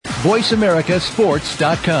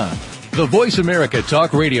VoiceAmericaSports.com. The Voice America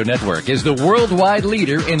Talk Radio Network is the worldwide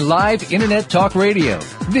leader in live Internet talk radio.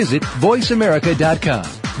 Visit VoiceAmerica.com.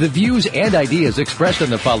 The views and ideas expressed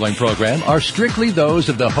on the following program are strictly those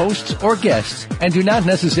of the hosts or guests and do not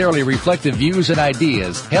necessarily reflect the views and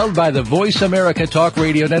ideas held by the Voice America Talk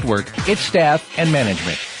Radio Network, its staff, and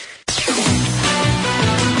management.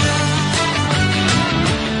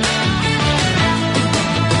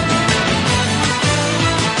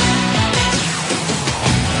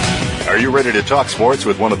 Are you ready to talk sports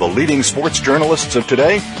with one of the leading sports journalists of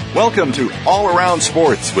today? Welcome to All Around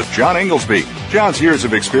Sports with John Inglesby. John's years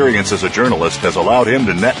of experience as a journalist has allowed him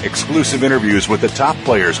to net exclusive interviews with the top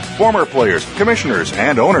players, former players, commissioners,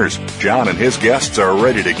 and owners. John and his guests are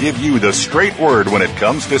ready to give you the straight word when it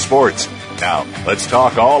comes to sports. Now, let's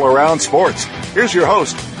talk all around sports. Here's your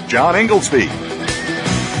host, John Inglesby.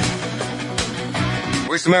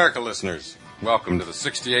 Voice America listeners, welcome to the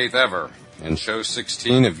 68th ever and show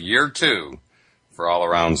 16 of year 2 for All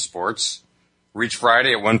Around Sports. Each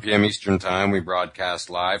Friday at 1 p.m. Eastern Time, we broadcast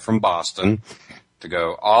live from Boston to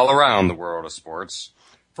go all around the world of sports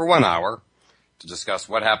for 1 hour to discuss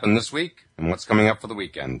what happened this week and what's coming up for the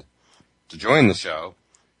weekend. To join the show,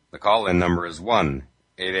 the call-in number is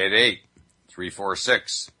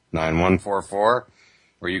 1-888-346-9144, or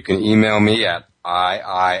you can email me at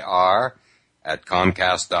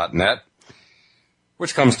iir@comcast.net,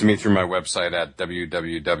 which comes to me through my website at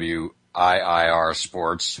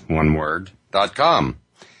www.iirsports.com.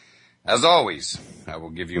 As always, I will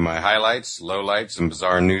give you my highlights, lowlights, and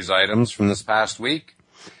bizarre news items from this past week,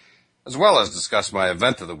 as well as discuss my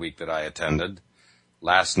event of the week that I attended,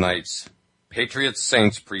 last night's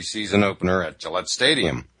Patriots-Saints preseason opener at Gillette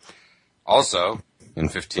Stadium. Also, in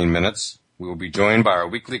 15 minutes, we will be joined by our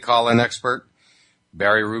weekly call-in expert,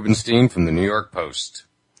 Barry Rubenstein from the New York Post.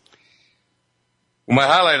 Well, my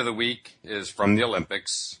highlight of the week is from the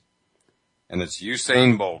Olympics, and it's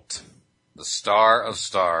Usain Bolt, the star of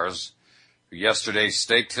stars, who yesterday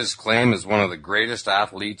staked his claim as one of the greatest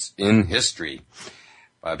athletes in history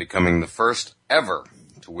by becoming the first ever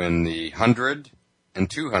to win the 100 and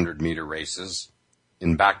 200 meter races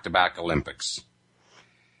in back-to-back Olympics.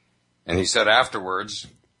 And he said afterwards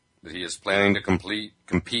that he is planning to compete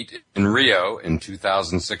in Rio in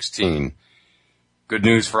 2016. Good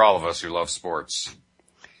news for all of us who love sports.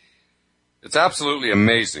 It's absolutely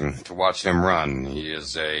amazing to watch him run. He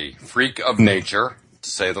is a freak of nature, to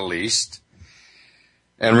say the least,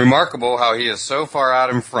 and remarkable how he is so far out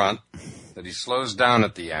in front that he slows down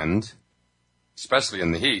at the end, especially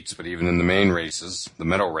in the heats, but even in the main races, the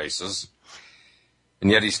medal races, and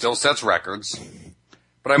yet he still sets records.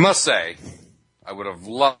 But I must say, I would have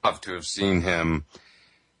loved to have seen him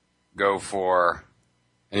go for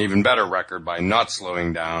an even better record by not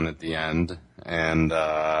slowing down at the end, and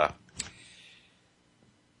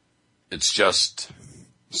it's just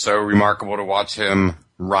so remarkable to watch him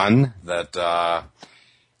run that I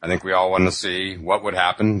think we all want to see what would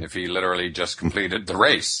happen if he literally just completed the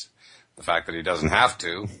race. The fact that he doesn't have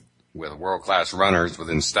to, with world-class runners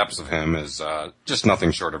within steps of him, is just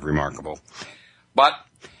nothing short of remarkable. But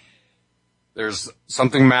there's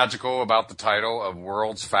something magical about the title of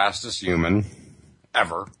World's Fastest Human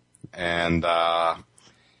ever, and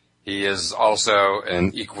he is also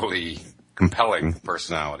an equally compelling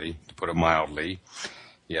personality, to put it mildly.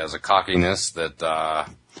 He has a cockiness that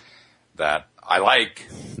that I like,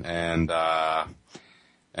 and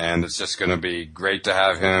it's just going to be great to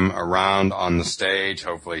have him around on the stage.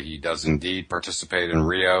 Hopefully he does indeed participate in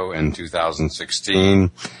Rio in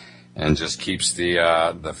 2016 and just keeps the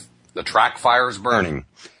track fires burning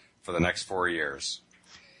for the next 4 years.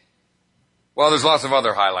 Well, there's lots of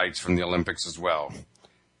other highlights from the Olympics as well.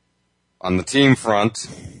 On the team front,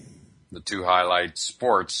 the two highlight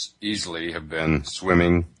sports easily have been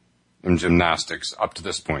swimming and gymnastics up to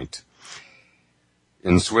this point.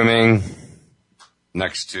 In swimming,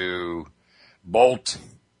 next to Bolt,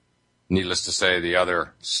 needless to say, the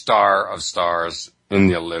other star of stars in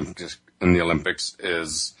the Olympics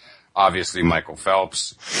is obviously Michael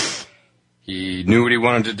Phelps. He knew what he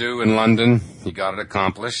wanted to do in London. He got it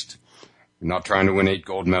accomplished. Not trying to win 8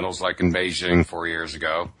 gold medals like in Beijing 4 years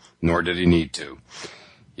ago, nor did he need to.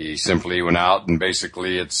 He simply went out and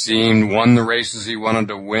basically, it seemed, won the races he wanted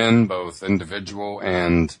to win, both individual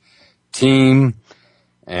and team,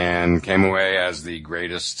 and came away as the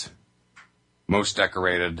greatest, most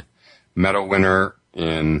decorated medal winner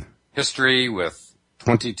in history with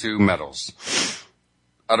 22 medals.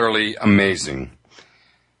 Utterly amazing.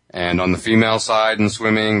 And on the female side in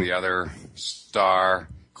swimming, the other star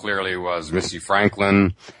clearly was Missy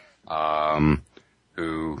Franklin,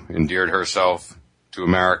 who endeared herself to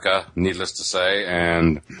America, needless to say,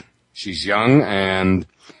 and she's young and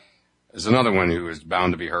is another one who is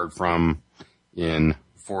bound to be heard from in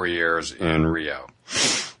 4 years in Rio.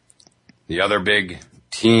 The other big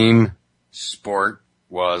team sport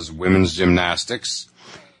was women's gymnastics,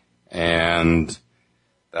 and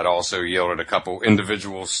that also yielded a couple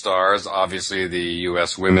individual stars. Obviously, the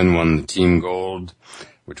U.S. women won the team gold,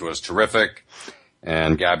 which was terrific,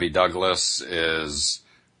 and Gabby Douglas is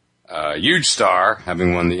a huge star,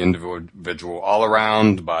 having won the individual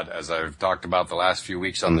all-around, but as I've talked about the last few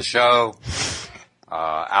weeks on the show,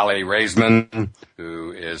 Aly Raisman,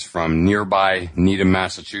 who is from nearby Needham,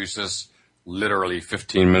 Massachusetts, literally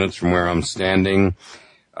 15 minutes from where I'm standing,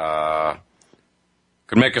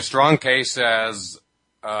 could make a strong case as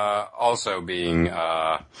also being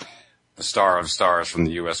the star of stars from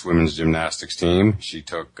the U.S. women's gymnastics team. She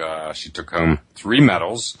took home 3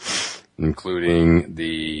 medals, including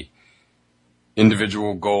the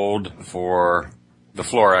individual gold for the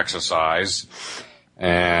floor exercise,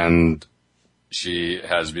 and she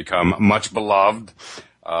has become much beloved.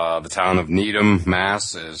 The town of Needham,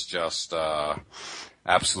 Mass. is just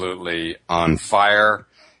absolutely on fire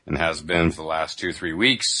and has been for the last 2-3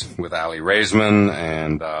 weeks with Aly Raisman,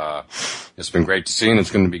 and it's been great to see, and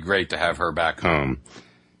it's going to be great to have her back home.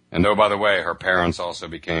 And oh, by the way, her parents also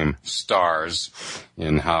became stars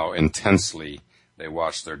in how intensely they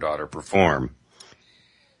watched their daughter perform.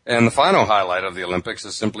 And the final highlight of the Olympics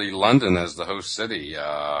is simply London as the host city.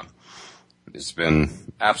 It's been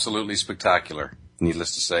absolutely spectacular.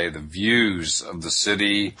 Needless to say, the views of the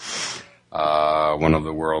city, one of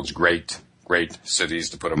the world's great cities,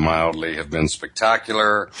 to put it mildly, have been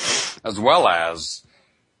spectacular, as well as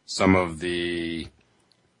some of the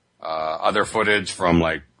other footage from,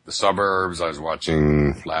 like, the suburbs. I was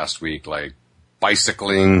watching last week, like,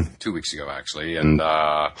 bicycling, 2 weeks ago, actually, and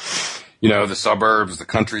the suburbs, the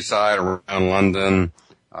countryside around London,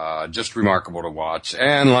 just remarkable to watch.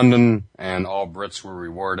 And London and all Brits were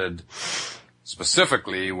rewarded,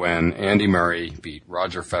 specifically when Andy Murray beat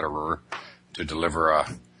Roger Federer to deliver a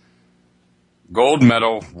gold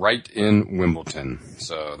medal right in Wimbledon.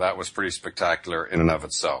 So that was pretty spectacular in and of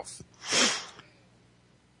itself.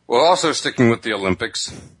 Well, also sticking with the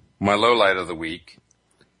Olympics, my lowlight of the week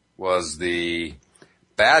was the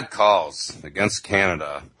bad calls against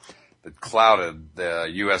Canada that clouded the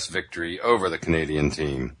U.S. victory over the Canadian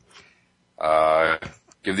team.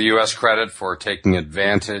 Give the U.S. credit for taking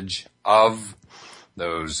advantage of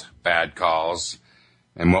those bad calls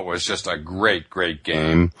and what was just a great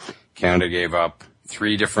game. Canada gave up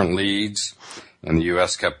 3 different leads, and the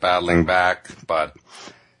U.S. kept battling back, but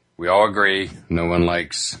we all agree no one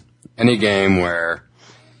likes any game where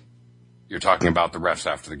you're talking about the refs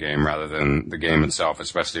after the game rather than the game itself,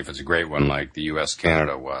 especially if it's a great one like the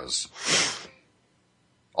U.S.-Canada was.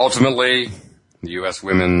 Ultimately, the U.S.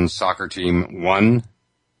 women's soccer team won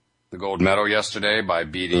the gold medal yesterday by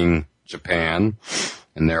beating Japan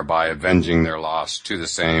and thereby avenging their loss to the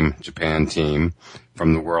same Japan team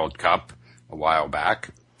from the World Cup a while back.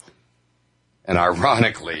 And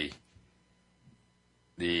ironically,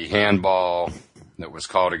 the handball that was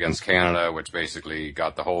called against Canada, which basically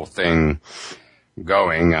got the whole thing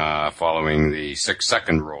going, following the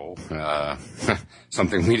 6-second rule,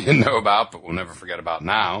 something we didn't know about, but we'll never forget about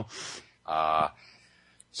now.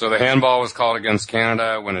 So the handball was called against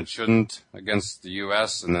Canada when it shouldn't against the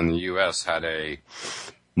U.S., and then the U.S. had a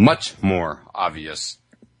much more obvious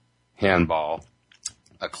handball,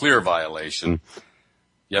 a clear violation,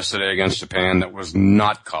 yesterday against Japan that was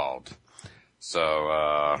not called.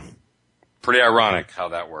 So, pretty ironic how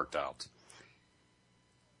that worked out.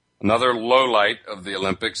 Another low light of the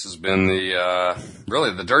Olympics has been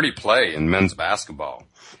really the dirty play in men's basketball.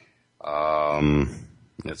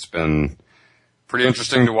 It's been pretty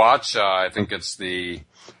interesting to watch. I think it's the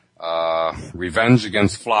revenge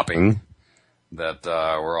against flopping that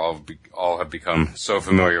we're all have become so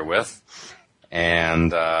familiar with,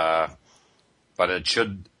 and but it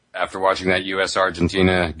should, after watching that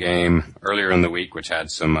U.S.-Argentina game earlier in the week, which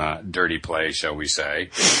had some dirty play, shall we say,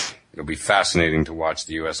 it'll be fascinating to watch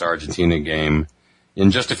the U.S.-Argentina game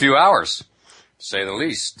in just a few hours, to say the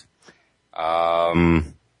least. My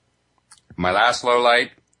last low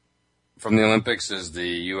light from the Olympics is the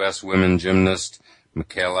U.S. women gymnast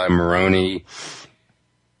McKayla Maroney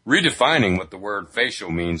redefining what the word facial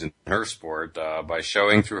means in her sport by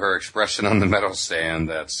showing through her expression on the medal stand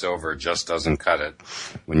that silver just doesn't cut it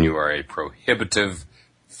when you are a prohibitive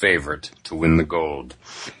favorite to win the gold.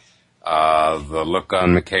 The look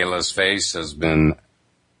on McKayla's face has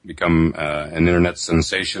become an internet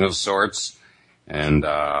sensation of sorts, and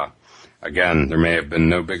Again, there may have been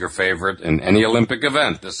no bigger favorite in any Olympic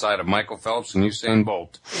event this side of Michael Phelps and Usain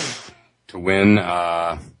Bolt to win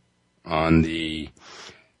on the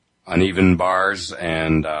uneven bars,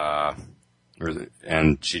 and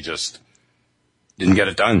she just didn't get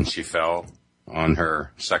it done. She fell on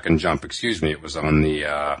her second jump. It was on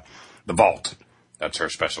the vault. That's her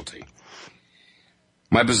specialty.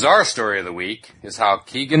 My bizarre story of the week is how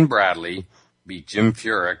Keegan Bradley beat Jim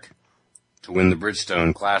Furyk to win the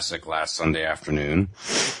Bridgestone Classic last Sunday afternoon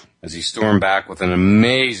as he stormed back with an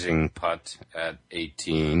amazing putt at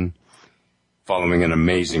 18, following an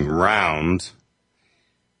amazing round.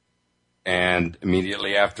 And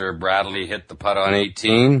immediately after Bradley hit the putt on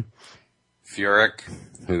 18, Furyk,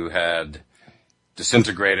 who had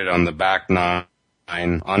disintegrated on the back nine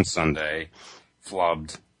on Sunday,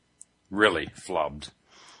 really flubbed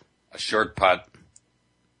a short putt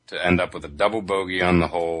to end up with a double bogey on the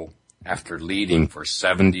hole after leading for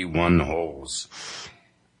 71 holes.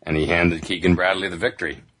 And he handed Keegan Bradley the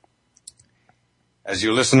victory. As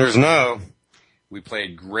you listeners know, we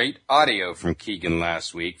played great audio from Keegan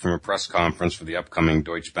last week from a press conference for the upcoming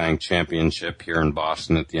Deutsche Bank Championship here in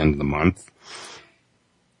Boston at the end of the month.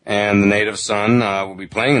 And the native son will be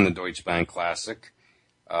playing in the Deutsche Bank Classic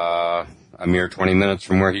a mere 20 minutes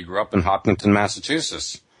from where he grew up in Hopkinton,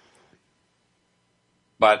 Massachusetts.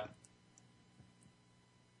 But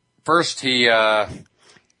first, it's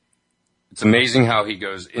amazing how he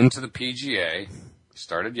goes into the PGA,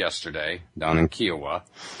 started yesterday down in Kiowa,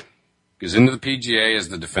 goes into the PGA as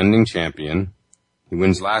the defending champion. He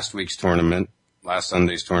wins last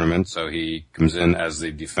Sunday's tournament, so he comes in as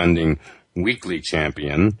the defending weekly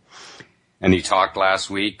champion. And he talked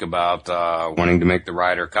last week about wanting to make the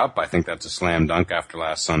Ryder Cup. I think that's a slam dunk after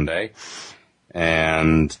last Sunday.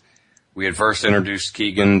 And we had first introduced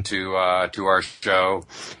Keegan to our show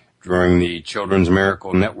during the Children's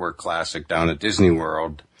Miracle Network Classic down at Disney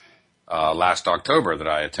World last October that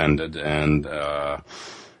I attended, and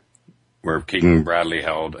where Keegan Bradley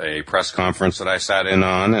held a press conference that I sat in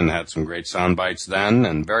on and had some great sound bites then,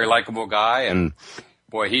 and very likable guy, and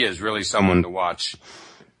boy, he is really someone to watch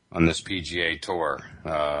on this PGA Tour.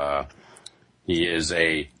 He is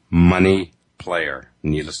a money player,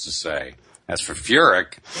 needless to say. As for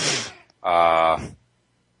Furyk,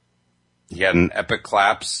 he had an epic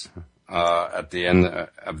collapse at the end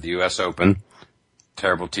of the U.S. Open.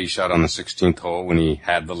 Terrible tee shot on the 16th hole when he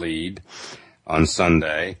had the lead on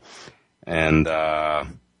Sunday. And,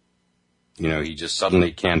 he just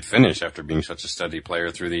suddenly can't finish after being such a steady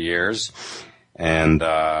player through the years. And,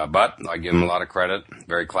 but I give him a lot of credit.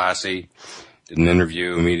 Very classy. Did an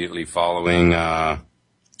interview immediately following,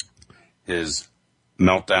 his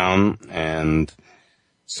meltdown. And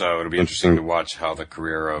so it'll be interesting to watch how the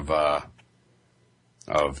career of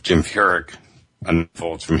Jim Furyk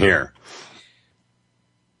unfolds from here.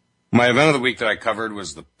 My event of the week that I covered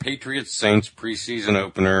was the Patriots-Saints preseason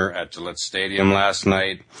opener at Gillette Stadium last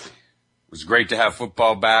night. It was great to have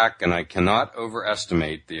football back, and I cannot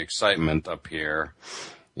overestimate the excitement up here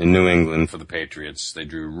in New England for the Patriots. They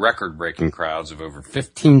drew record-breaking crowds of over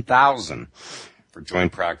 15,000 for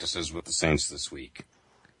joint practices with the Saints this week.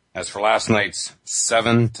 As for last night's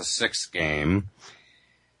 7-6 game,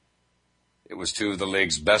 it was two of the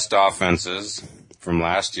league's best offenses from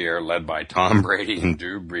last year, led by Tom Brady and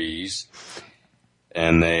Drew Brees,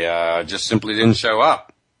 and they just simply didn't show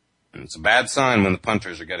up. And it's a bad sign when the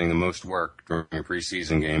punters are getting the most work during a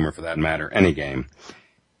preseason game, or for that matter, any game.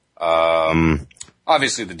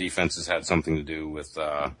 Obviously, the defense has had something to do with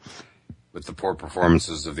the poor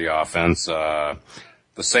performances of the offense. The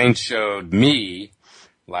Saints showed me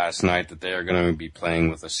last night that they are going to be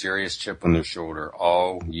playing with a serious chip on their shoulder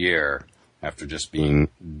all year after just being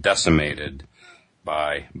decimated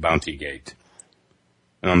by Bountygate.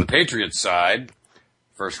 And on the Patriots side,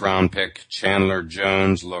 first round pick Chandler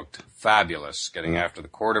Jones looked fabulous, getting after the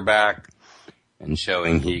quarterback and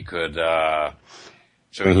showing he can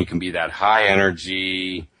be that high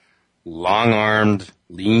energy, long armed,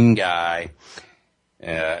 lean guy,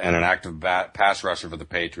 and an active pass rusher for the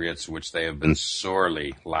Patriots, which they have been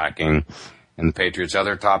sorely lacking. And the Patriots'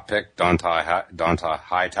 other top pick, Donta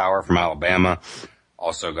Hightower from Alabama,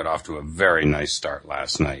 also got off to a very nice start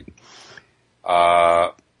last night.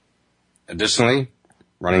 Additionally,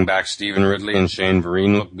 running back Stephen Ridley and Shane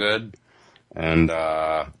Vereen looked good, and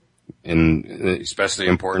especially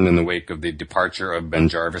important in the wake of the departure of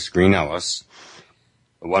BenJarvus Green-Ellis.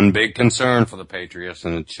 One big concern for the Patriots,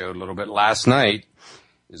 and it showed a little bit last night,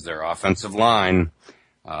 is their offensive line.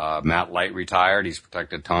 Matt Light retired. He's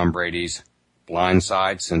protected Tom Brady's blind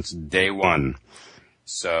side since day one.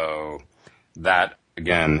 So that,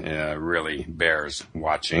 again, really bears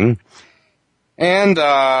watching. And,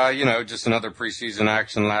 just another preseason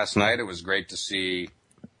action last night. It was great to see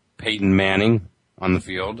Peyton Manning on the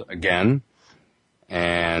field again.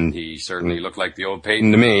 And he certainly looked like the old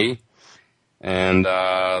Peyton to me. And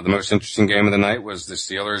the most interesting game of the night was the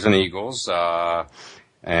Steelers and Eagles.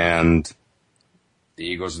 And the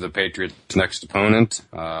Eagles are the Patriots' next opponent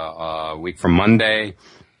a week from Monday.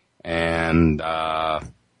 And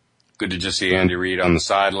good to just see Andy Reid on the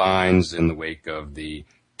sidelines in the wake of the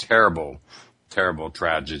terrible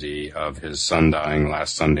tragedy of his son dying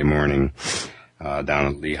last Sunday morning down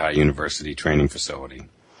at Lehigh University training facility.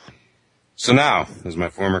 So now, as my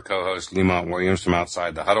former co-host Lemont Williams from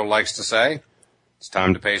Outside the Huddle likes to say, it's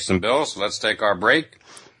time to pay some bills, so let's take our break.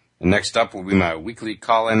 And next up will be my weekly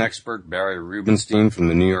call-in expert, Barry Rubenstein from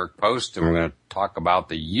the New York Post, and we're going to talk about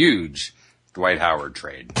the huge Dwight Howard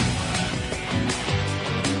trade.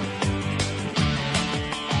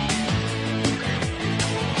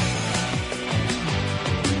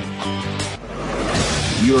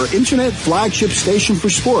 Your internet flagship station for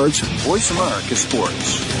sports, Voice America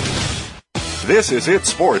Sports. This Is It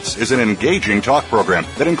Sports is an engaging talk program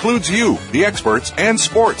that includes you, the experts, and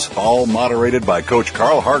sports, all moderated by Coach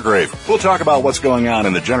Carl Hargrave. We'll talk about what's going on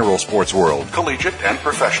in the general sports world, collegiate and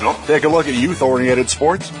professional. Take a look at youth-oriented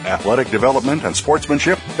sports, athletic development and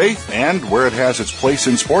sportsmanship, faith, and where it has its place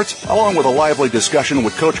in sports, along with a lively discussion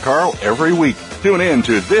with Coach Carl every week. Tune in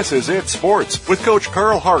to This Is It Sports with Coach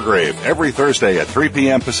Carl Hargrave every Thursday at 3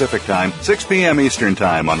 p.m. Pacific Time, 6 p.m. Eastern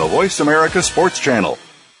Time on the Voice America Sports Channel.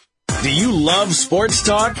 Do you love sports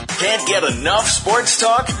talk? Can't get enough sports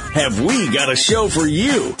talk? Have we got a show for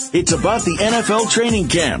you? It's about the NFL training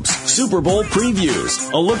camps, Super Bowl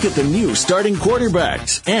previews, a look at the new starting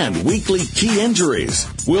quarterbacks, and weekly key injuries.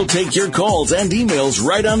 We'll take your calls and emails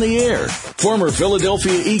right on the air. Former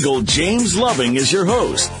Philadelphia Eagle James Loving is your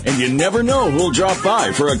host, and you never know who'll drop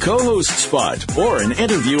by for a co-host spot or an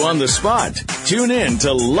interview on the spot. Tune in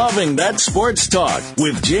to Loving That Sports Talk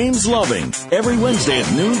with James Loving every Wednesday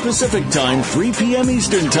at noon Pacific Time, 3 p.m.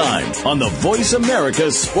 Eastern Time on the Voice America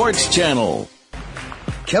Sports Channel.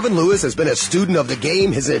 Kevin Lewis has been a student of the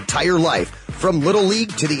game his entire life, from Little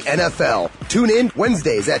League to the NFL. Tune in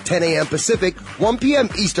Wednesdays at 10 a.m. Pacific, 1 p.m.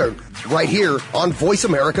 Eastern, right here on Voice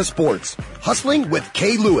America Sports. Hustling with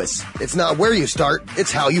Kay Lewis. It's not where you start,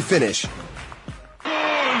 it's how you finish.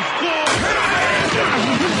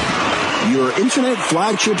 Your internet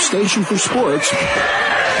flagship station for sports,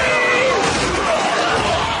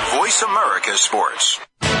 Voice America Sports.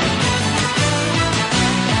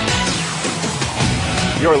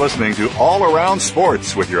 You're listening to All Around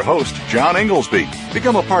Sports with your host, John Inglesby.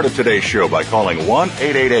 Become a part of today's show by calling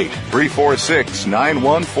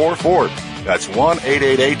 1-888-346-9144. That's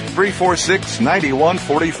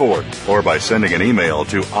 1-888-346-9144. Or by sending an email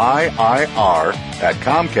to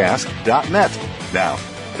iir@comcast.net. Now,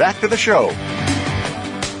 back to the show.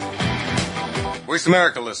 Voice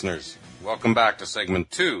America listeners, welcome back to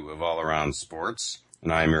segment 2 of All Around Sports.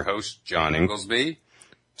 And I am your host, John Inglesby.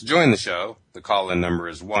 To join the show, the call-in number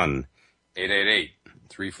is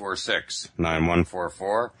 1-888-346-9144,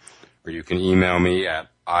 or you can email me at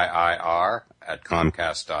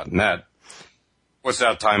iir@comcast.net. What's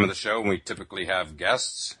that time of the show when we typically have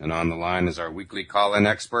guests, and on the line is our weekly call-in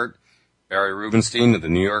expert, Barry Rubenstein of the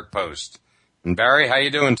New York Post. And Barry, how you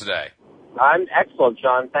doing today? I'm excellent,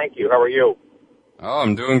 John. Thank you. How are you? Oh,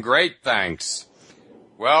 I'm doing great, thanks.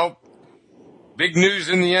 Well, big news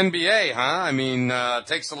in the NBA, huh? I mean, it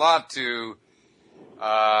takes a lot to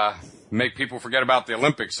make people forget about the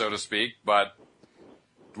Olympics, so to speak, but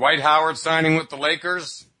Dwight Howard signing with the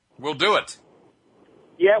Lakers will do it.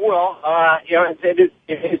 Yeah, well, it is.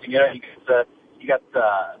 You got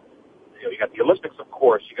the Olympics, of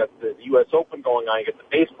course. You got the U.S. Open going on. You got the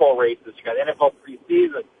baseball races. You got NFL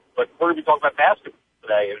preseason. But we're going to be talking about basketball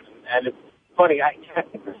today, and it's funny. I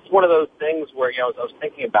think this is one of those things where I was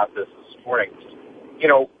thinking about this morning.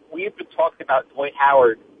 We've been talking about Dwight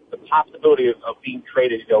Howard, the possibility of being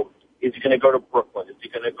traded. Is he going to go to Brooklyn? Is he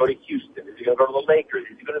going to go to Houston? Is he going to go to the Lakers?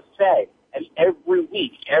 Is he going to stay? And every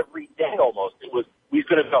week, every day almost, it was, he's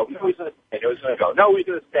going to go. No, he's going to stay. No, he's going to go. No, he's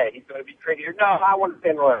going to stay. He's going to be traded here. No, I want to stay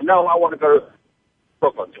in Orlando. No, I want to go to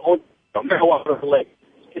Brooklyn. No, I want to go to the Lakers.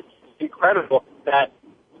 It's incredible that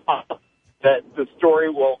the story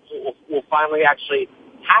will finally actually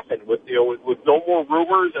happen with no more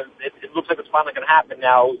rumors, and it looks like it's finally going to happen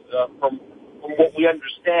now. From what we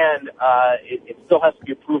understand, it still has to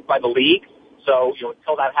be approved by the league. So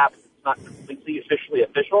until that happens, it's not completely officially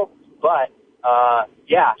official. But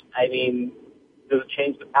does it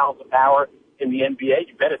change the balance of power in the NBA?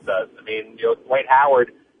 You bet it does. Dwight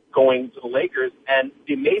Howard going to the Lakers. And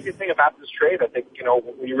the amazing thing about this trade, I think,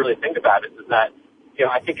 when you really think about it, is that,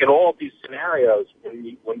 I think in all of these scenarios,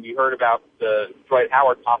 when we heard about Dwight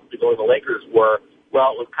Howard possibly going to the Lakers, it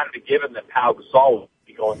was kind of a given that Pau Gasol would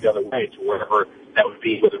be going the other way to wherever that would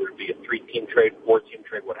be, whether it would be a 3-team trade, 4-team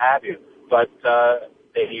trade, what have you. But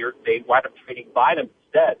they wind up trading Bynum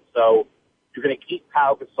instead. So you're going to keep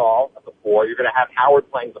Pau Gasol at the 4. You're going to have Howard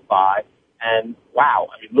playing the 5. And wow,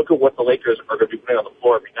 I mean, look at what the Lakers are going to be putting on the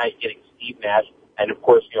floor every night, getting Steve Nash and of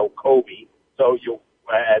course, Kobe. So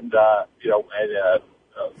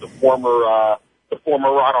the former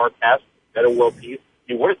Ron Artest, better world peace.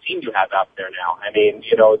 I mean, what a team you have out there now. I mean,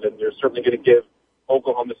 they're certainly going to give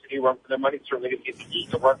Oklahoma City a run for their money. Certainly going to give the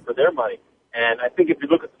Heat a run for their money. And I think if you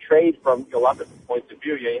look at the trade from a lot of different points of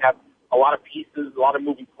view, you have a lot of pieces, a lot of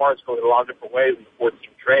moving parts going in a lot of different ways in the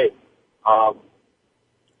 4-team trade.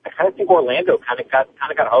 I kind of think Orlando kind of got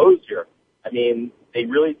hosed here. I mean, they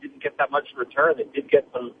really didn't get that much in return. They did get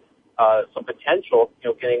some potential,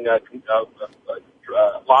 getting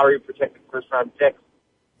lottery protected first round picks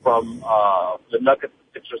from the Nuggets,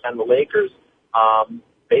 the Sixers, and the Lakers.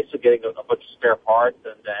 Basically getting a bunch of spare parts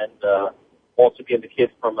and also getting the kid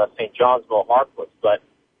from St. John's, Will Harkless. But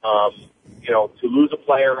to lose a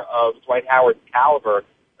player of Dwight Howard's caliber,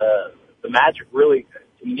 the Magic really,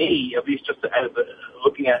 to me, at least just as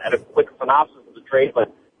looking at a quick synopsis of the trade,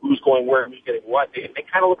 but who's going where and who's getting what, they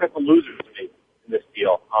kind of look like the losers to me in this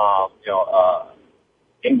deal.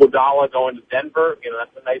 Iguodala going to Denver,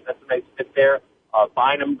 that's a nice fit there.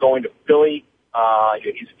 Bynum going to Philly.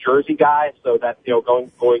 He's a Jersey guy, so that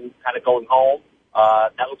going home.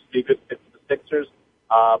 That looks to be a good fit for the Sixers.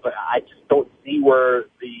 But I just don't see where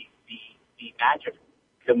the Magic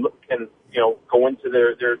can go into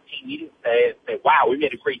their team meeting today and say, wow, we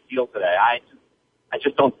made a great deal today. I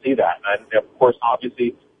just don't see that. And of course,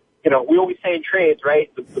 obviously, we always say in trades, right?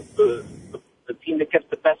 The team that gets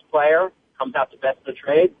the best player comes out the best in the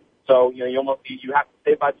trade. So, you have to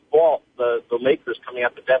say by default, the Lakers coming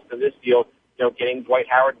out the best in this deal, getting Dwight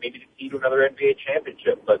Howard, maybe the key to another NBA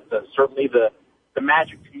championship. But certainly the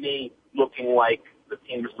Magic, to me, looking like the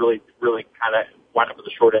team is really, really kind of wound up with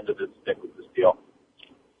the short end of the stick with this deal.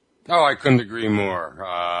 Oh, I couldn't agree more.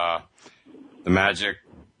 The Magic,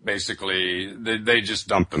 basically, they just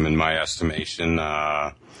dumped them in my estimation.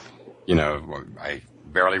 I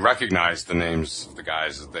barely recognized the names of the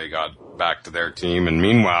guys that they got back to their team. And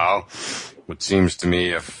meanwhile, what seems to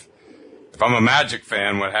me, if I'm a Magic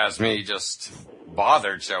fan, what has me just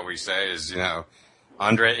bothered, shall we say, is,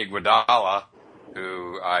 Andre Iguodala,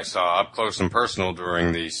 who I saw up close and personal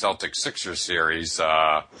during the Celtics-Sixers series.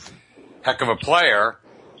 Heck of a player.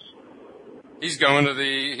 He's going to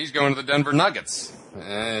the Denver Nuggets.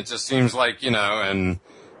 It just seems like, and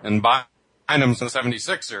Bynum's the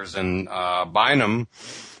 76ers, and Bynum,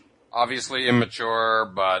 obviously immature,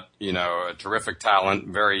 but, a terrific talent,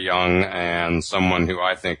 very young, and someone who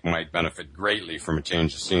I think might benefit greatly from a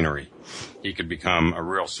change of scenery. He could become a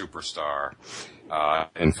real superstar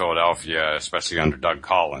in Philadelphia, especially under Doug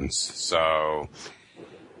Collins. So,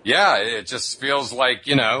 yeah, it just feels like,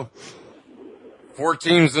 4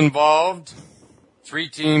 teams involved, 3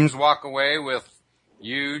 teams walk away with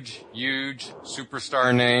huge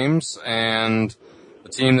superstar names, and the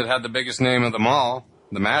team that had the biggest name of them all,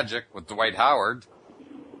 the Magic, with Dwight Howard,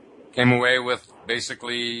 came away with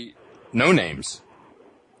basically no names.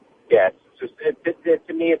 Yeah, it's just,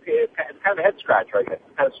 to me, it's kind of a head scratch, right? It's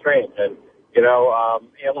kind of strange. And,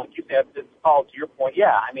 like you said, Paul, to your point,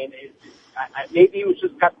 yeah, I mean, maybe it was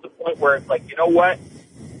just got to the point where it's like, you know what?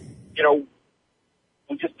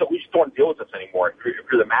 We just don't want to deal with this anymore if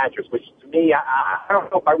you're the Magic, which to me, I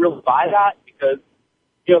don't know if I really buy that because,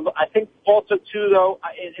 I think also too, though,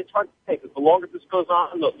 it's hard to say because the longer this goes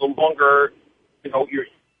on, the longer,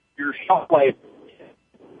 your shelf life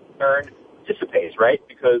dissipates, right?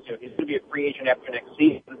 Because, he's going to be a free agent after next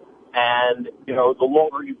season. And, the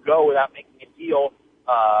longer you go without making a deal,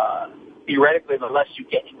 theoretically, the less you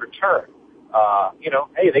get in return.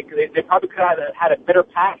 Hey, they probably could have had a better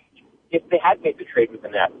package if they had made the trade with the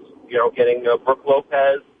Nets, getting Brook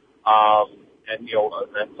Lopez, and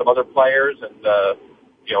some other players and,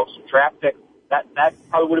 some draft picks. That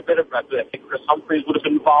probably would have been I think Chris Humphries would have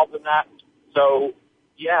been involved in that. So,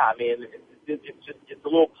 yeah, I mean, it's a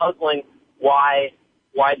little puzzling why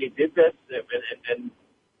they did this. And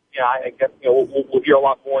I guess, we'll hear a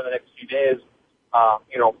lot more in the next few days,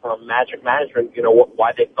 from Magic management,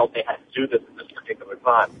 why they felt they had to do this at this particular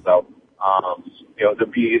time. So, it'll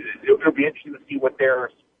be interesting to see what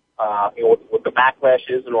their, what the backlash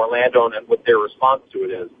is in Orlando and what their response to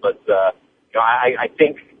it is. But, I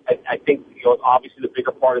think, obviously the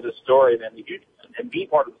bigger part of the story than the huge, B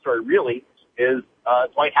part of the story really is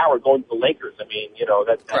Dwight Howard going to the Lakers. I mean,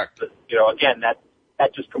 that's again, that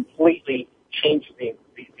just completely changed the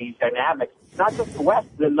dynamics, not just the West,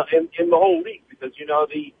 in the whole league, because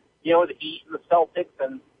the Heat and the Celtics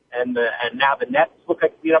and now the Nets look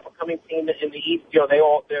like the up-and-coming team in the East. They're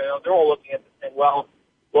all looking at this saying, well,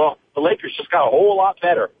 the Lakers just got a whole lot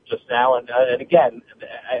better just now, and again,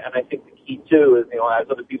 and I think the key too is, as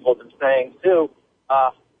other people have been saying too,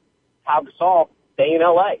 Pau Gasol staying in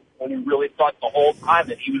LA when you really thought the whole time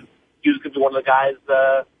that he was going to be one of the guys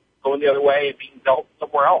going the other way and being dealt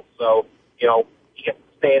somewhere else. So he gets to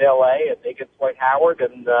stay in LA, and they get Dwight Howard,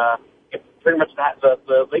 and pretty much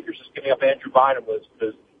the Lakers just giving up Andrew Bynum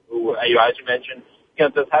who, as you mentioned,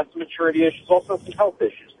 does have some maturity issues, also some health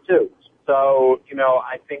issues too. So,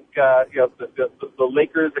 I think, the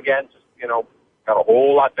Lakers, again, just, got a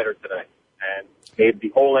whole lot better today and made the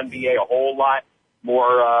whole NBA a whole lot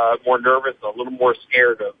more nervous, a little more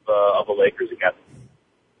scared of the Lakers again.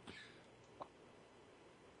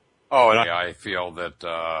 Oh, and I feel that,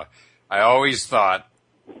 I always thought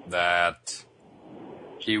that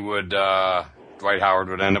Dwight Howard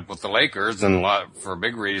would end up with the Lakers, and for a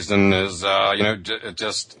big reason is,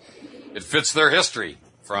 it fits their history.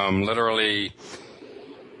 From literally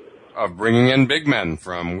of bringing in big men,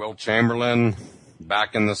 from Wilt Chamberlain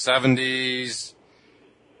back in the 70s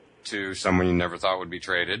to someone you never thought would be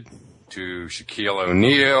traded, to Shaquille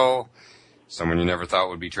O'Neal, someone you never thought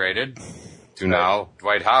would be traded, to now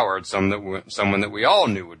Dwight Howard, someone that we all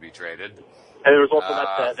knew would be traded. And there was also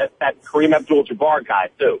that Kareem Abdul-Jabbar guy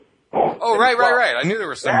too. Oh, right. I knew there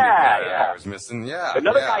was somebody I was missing. Yeah.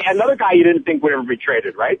 Another guy you didn't think would ever be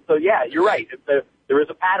traded, right? So yeah, you're right. There is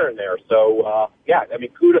a pattern there. So, I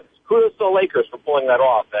mean, kudos to the Lakers for pulling that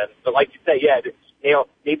off. But like you say,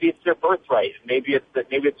 maybe it's their birthright. Maybe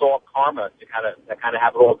it's all karma to kind of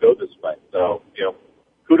have it all go this way. So,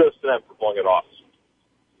 kudos to them for pulling it off.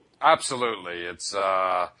 Absolutely. It's,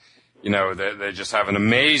 they just have an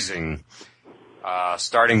amazing,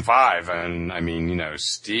 starting five. And I mean,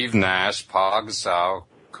 Steve Nash, Pau Gasol,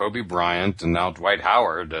 Kobe Bryant, and now Dwight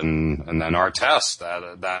Howard, and then Artest.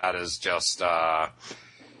 That is just, going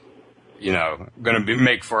to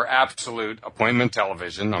make for absolute appointment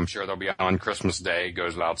television. I'm sure they'll be on Christmas Day,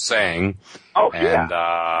 goes without saying. Oh, and,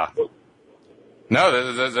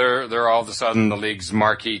 they're all of a sudden the league's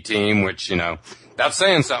marquee team, which, that's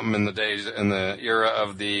saying something in the era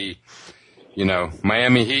of the,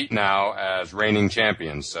 Miami Heat now as reigning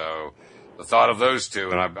champions. So, the thought of those two,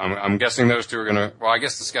 and I'm guessing those two are going to, well, I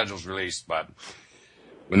guess the schedule's released, but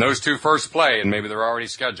when those two first play, and maybe they're already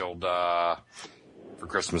scheduled for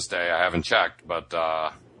Christmas Day, I haven't checked, but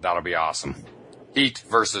that'll be awesome. Heat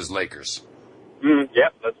versus Lakers.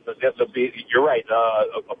 Yep, that'll be, you're right.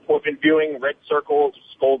 Appointment viewing, red circles,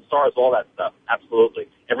 gold stars, all that stuff. Absolutely.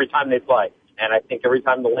 Every time they play. And I think every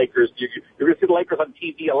time the Lakers, you're going to see the Lakers on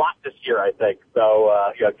TV a lot this year, I think. So,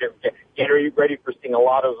 get ready for seeing a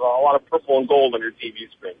lot of purple and gold on your TV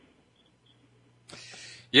screen.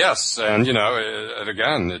 Yes, and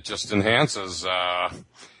it just enhances,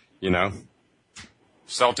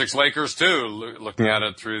 Celtics Lakers too. Looking at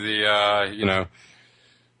it through the,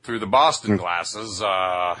 through the Boston glasses,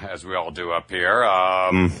 as we all do up here.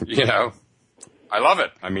 I love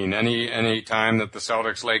it. I mean, any time that the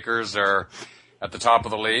Celtics Lakers are at the top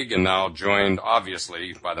of the league, and now joined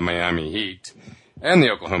obviously by the Miami Heat and the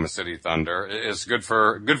Oklahoma City Thunder, is good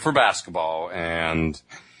for basketball. And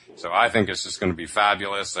so I think it's just going to be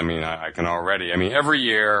fabulous. I mean, every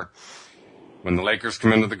year when the Lakers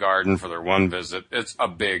come into the Garden for their one visit, it's a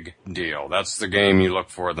big deal. That's the game you look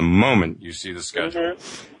for the moment you see the schedule.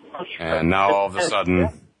 Mm-hmm. And now all of a sudden,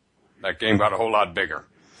 that game got a whole lot bigger.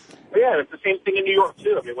 Yeah, it's the same thing in New York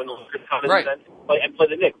too. I mean, when the Lakers come in and play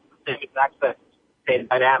the Knicks, the same exact same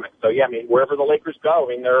dynamic. So yeah, I mean, wherever the Lakers go, I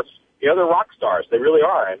mean, they're rock stars. They really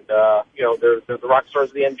are, and they're the rock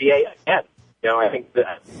stars of the NBA again. I think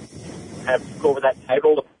that have to go over that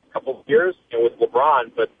title a couple of years, with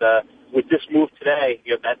LeBron, but with this move today,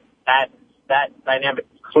 that dynamic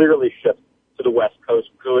clearly shifts to the West Coast,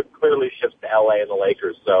 clearly shifts to LA and the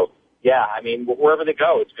Lakers. So. Yeah, I mean, wherever they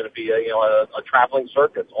go, it's going to be a traveling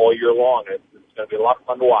circus all year long. It's going to be a lot of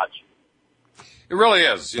fun to watch. It really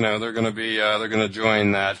is. They're going to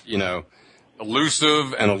join that,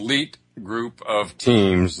 elusive and elite group of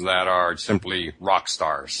teams that are simply rock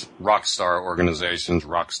stars, rock star organizations,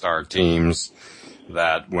 rock star teams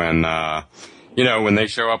that when they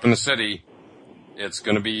show up in the city, it's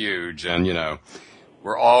going to be huge. And,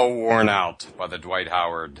 we're all worn out by the Dwight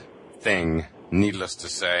Howard thing. Needless to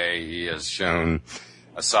say, he has shown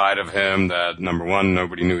a side of him that, number one,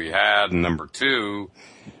 nobody knew he had, and number two,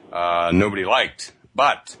 nobody liked.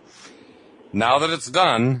 But now that it's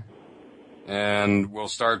done, and we'll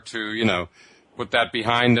start to, put that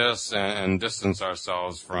behind us and distance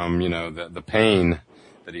ourselves from, the pain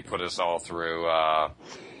that he put us all through,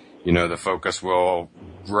 the focus will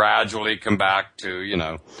gradually come back to,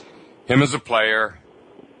 him as a player,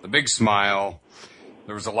 the big smile.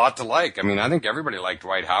 There was a lot to like. I mean, I think everybody liked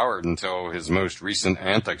Dwight Howard until his most recent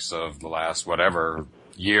antics of the last,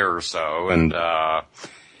 year or so. And,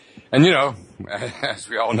 as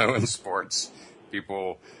we all know in sports,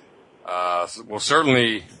 people, will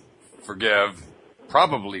certainly forgive,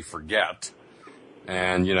 probably forget.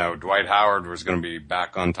 And, Dwight Howard was going to be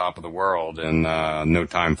back on top of the world in, no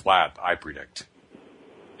time flat, I predict.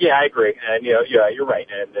 Yeah, I agree. And, you're right.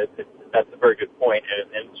 And that's a very good point.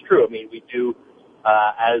 And it's true. I mean, we do,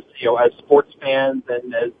 as sports fans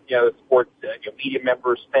and as, sports, media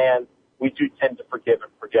members, fans, we do tend to forgive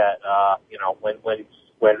and forget,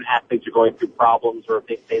 when athletes are going through problems or if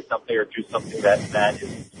they say something or do something that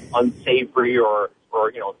is unsavory or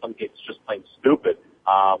in some cases just plain stupid.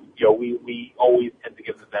 We always tend to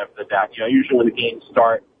give them the benefit of the doubt. Usually when the games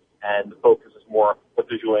start and the focus is more what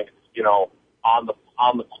they're doing, on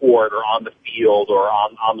the court or on the field or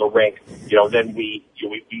on the rink, then we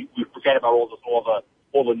forget about all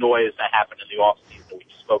the noise that happened in the off season. We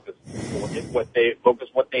just focus what they're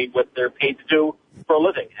paid to do for a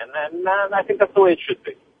living, and then I think that's the way it should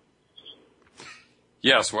be.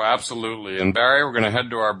 Yes, well, absolutely. And Barry, we're going to head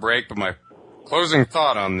to our break, but my closing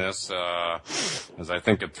thought on this, as I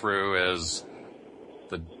think it through, is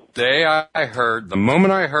the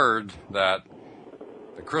moment I heard that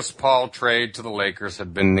the Chris Paul trade to the Lakers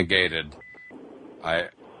had been negated, I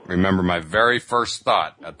remember my very first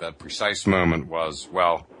thought at that precise moment was,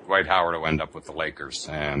 well, Dwight Howard will end up with the Lakers.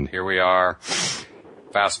 And here we are,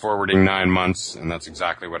 fast forwarding 9 months, and that's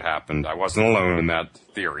exactly what happened. I wasn't alone in that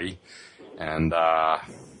theory. And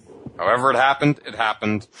however it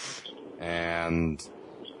happened. And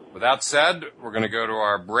with that said, we're going to go to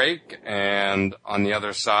our break. And on the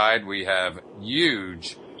other side, we have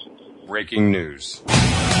huge breaking news.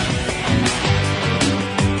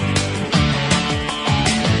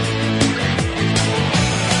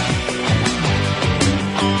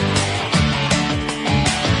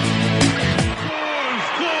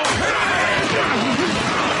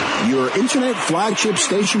 Your internet flagship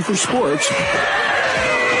station for sports.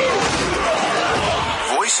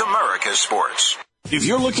 Voice America Sports. If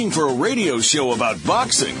you're looking for a radio show about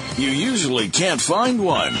boxing, you usually can't find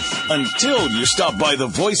one until you stop by the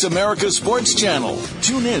Voice America Sports Channel.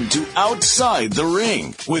 Tune in to Outside the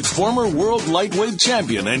Ring with former world lightweight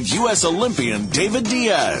champion and U.S. Olympian David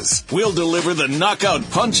Diaz. We'll deliver the knockout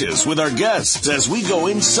punches with our guests as we go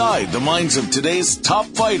inside the minds of today's top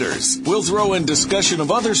fighters. We'll throw in discussion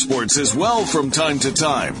of other sports as well from time to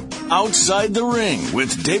time. Outside the Ring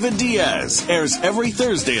with David Diaz airs every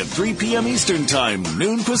Thursday at 3 p.m. Eastern Time,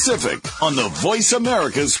 noon Pacific, on the Voice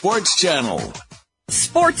America Sports Channel.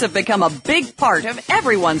 Sports have become a big part of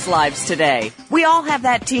everyone's lives today. We all have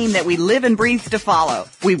that team that we live and breathe to follow.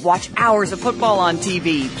 We watch hours of football on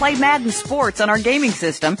TV, play Madden Sports on our gaming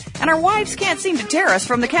system, and our wives can't seem to tear us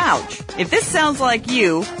from the couch. If this sounds like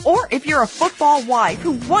you, or if you're a football wife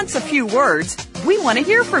who wants a few words, we want to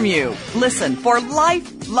hear from you. Listen for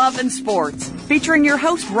Life, Love, and Sports, featuring your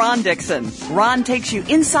host, Ron Dixon. Ron takes you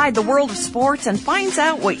inside the world of sports and finds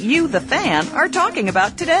out what you, the fan, are talking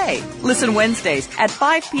about today. Listen Wednesdays at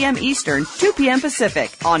 5 p.m. Eastern, 2 p.m. Pacific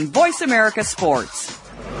on Voice America Sports.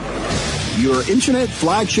 Your internet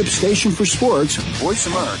flagship station for sports, Voice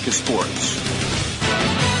America Sports.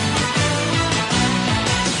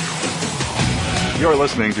 You're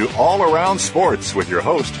listening to All Around Sports with your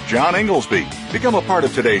host, John Inglesby. Become a part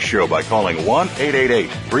of today's show by calling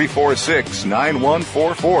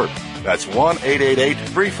 1-888-346-9144. That's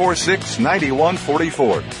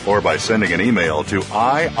 1-888-346-9144. Or by sending an email to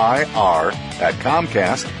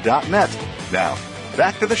iir@comcast.net. Now,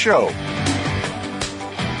 back to the show.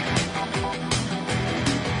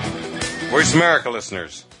 Voice America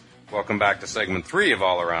listeners, welcome back to segment 3 of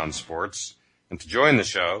All Around Sports. And to join the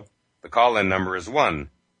show, the call-in number is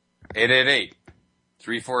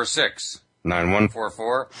 1-888-346-9144,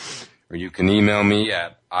 or you can email me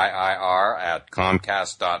at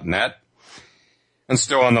iir@comcast.net. And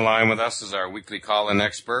still on the line with us is our weekly call-in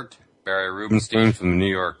expert, Barry Rubenstein from the New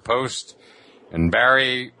York Post. And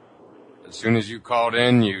Barry, as soon as you called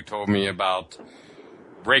in, you told me about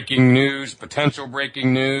breaking news, potential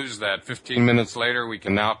breaking news, that 15 minutes later we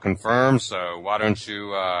can now confirm. So why don't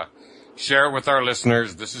you share it with our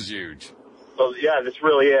listeners? This is huge. So yeah, this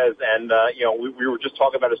really is. And, we were just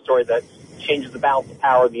talking about a story that changes the balance of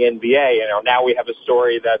power in the NBA. Now we have a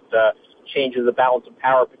story that, changes the balance of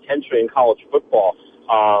power potentially in college football.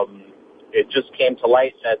 It just came to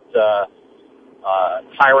light that,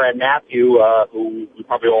 Tyrann Mathieu, who we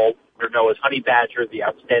probably all know as Honey Badger, the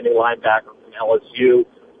outstanding linebacker from LSU,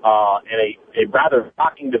 and a rather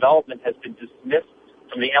shocking development, has been dismissed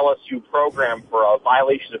from the LSU program for a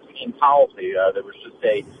violation of team policy. There was just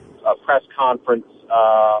a press conference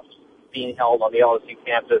being held on the LSU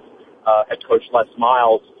campus. Head coach Les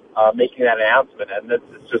Miles making that announcement, and this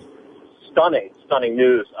is just stunning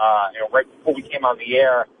news. Right before we came on the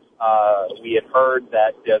air, we had heard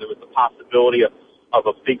that there was the possibility of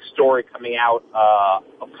a big story coming out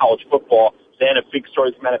of college football, then a big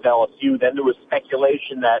story coming out of LSU. Then there was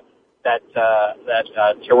speculation that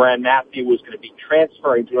Tyrann Mathieu was going to be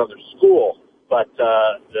transferring to another school, but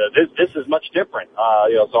this is much different.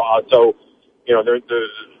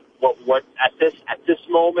 What at this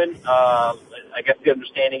moment, I guess the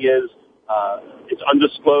understanding is it's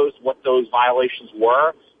undisclosed what those violations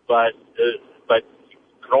were, but you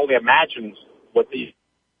can only imagine what the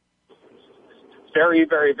very,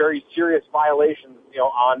 very, very serious violations,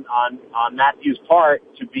 on Matthew's part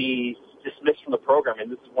to be dismissed from the program.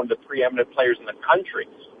 And this is one of the preeminent players in the country.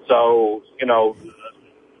 So,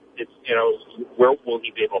 where will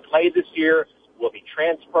he be able to play this year? Will he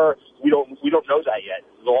transfer? We don't know that yet.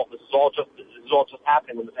 This is all just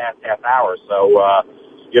happening in the past half hour. So,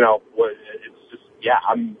 it's just,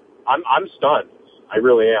 I'm stunned. I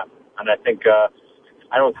really am. And I think,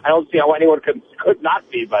 I don't see how anyone could not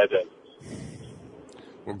be by this.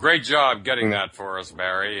 Well, great job getting that for us,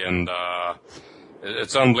 Barry, and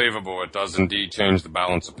it's unbelievable. It does indeed change the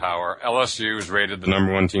balance of power. LSU is rated the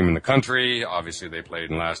number 1 team in the country. Obviously, they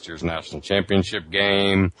played in last year's national championship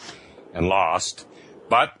game and lost.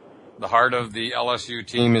 But the heart of the LSU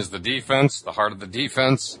team is the defense. The heart of the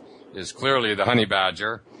defense is clearly the Honey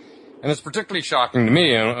Badger. And it's particularly shocking to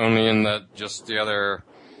me, only in that just the other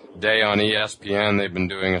day on ESPN, they've been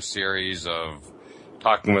doing a series of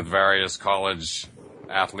talking with various college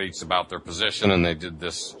athletes about their position, and they did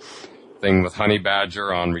this thing with Honey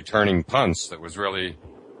Badger on returning punts that was really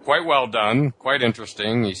quite well done, quite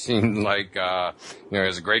interesting. He seemed like, he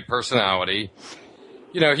has a great personality.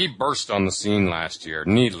 He burst on the scene last year,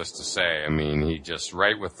 needless to say. I mean, he just,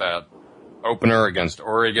 right with that opener against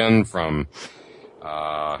Oregon from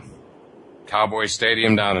Cowboy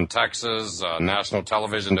Stadium down in Texas, national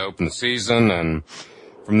television to open the season, and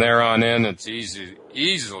from there on in, it's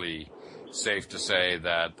easily safe to say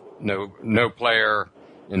that no player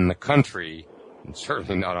in the country, and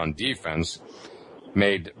certainly not on defense,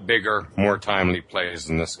 made bigger, more timely plays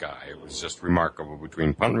than this guy. It was just remarkable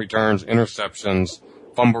between punt returns, interceptions,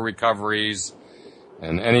 fumble recoveries,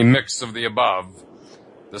 and any mix of the above.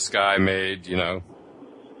 This guy made, a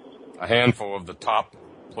handful of the top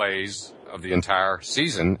plays of the entire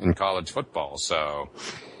season in college football. So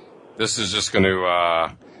this is just going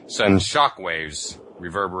to send shockwaves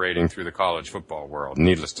reverberating through the college football world,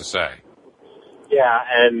 needless to say. Yeah,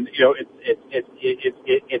 and it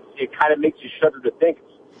kind of makes you shudder to think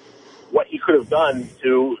what he could have done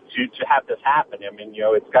to have this happen. I mean,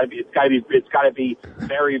 it's got to be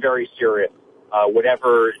very, very serious.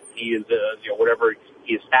 Whatever he is, whatever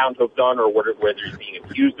he is found to have done, or whether he's being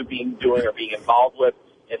accused of doing or being involved with,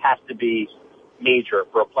 it has to be major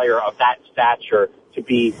for a player of that stature to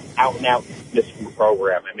be out and out dismissed from the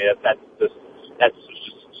program. I mean, that's just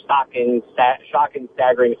shocking,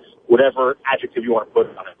 staggering, whatever adjective you want to put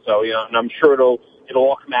on it. So, and I'm sure it'll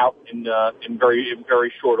all come out in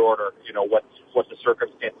very short order, what the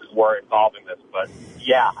circumstances were involving this. But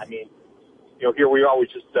yeah, I mean, here we are, we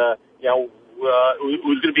just, it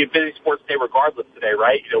was going to be a busy sports day regardless today,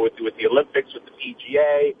 right? With the Olympics, with the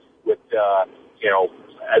PGA, with,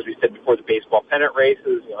 as we said before, the baseball pennant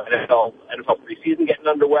races, NFL preseason getting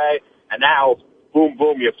underway, and now,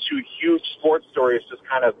 boom, you have 2 huge sports stories just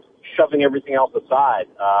kind of shoving everything else aside.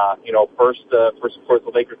 First, of course,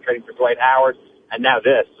 the Lakers trading for Dwight Howard, and now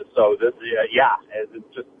this. So this,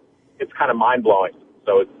 it's kind of mind blowing.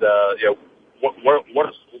 So it's,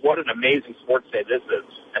 what an amazing sports day this is.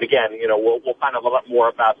 And again, we'll find out a lot more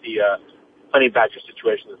about the Honey Badger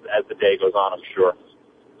situation as the day goes on, I'm sure.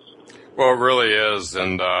 Well, it really is.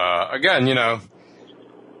 And, again,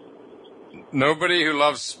 nobody who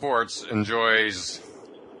loves sports enjoys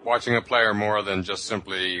watching a player more than just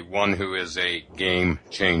simply one who is a game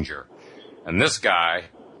changer. And this guy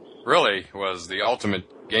really was the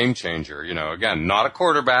ultimate game changer. Again, not a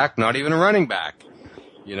quarterback, not even a running back.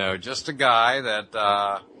 Just a guy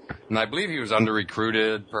that, And I believe he was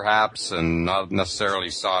under-recruited, perhaps, and not necessarily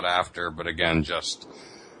sought after, but again, just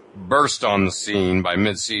burst on the scene by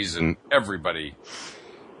mid-season. Everybody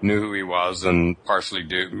knew who he was, and mostly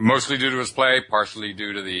due to his play, partially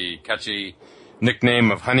due to the catchy nickname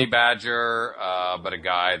of Honey Badger, but a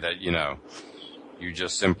guy that, you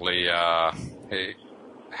just simply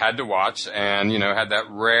had to watch, and, had that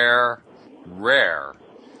rare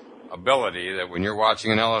ability that when you're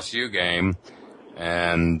watching an LSU game,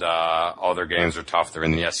 and all their games are tough, they're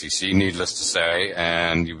in the SEC, needless to say,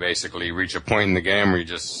 and you basically reach a point in the game where you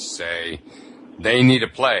just say, they need a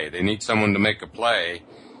play, they need someone to make a play,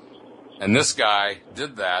 and this guy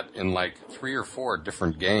did that in like 3 or 4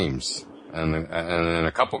 different games, and in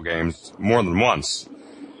a couple games, more than once.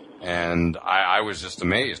 And I was just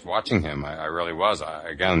amazed watching him. I really was.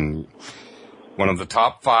 Again, one of the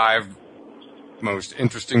top 5 most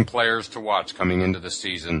interesting players to watch coming into the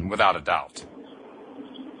season, without a doubt.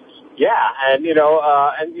 Yeah, and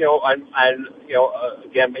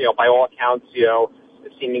again, by all accounts,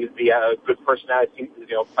 seeming to be a good personality,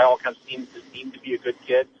 by all accounts seems to be a good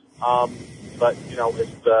kid. But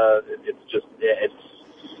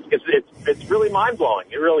it's really mind blowing.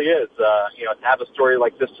 It really is. To have a story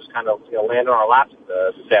like this just kind of land on our laps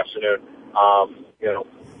this afternoon.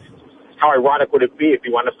 How ironic would it be if he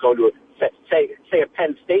wound up going to say a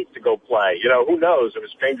Penn State to go play? Who knows?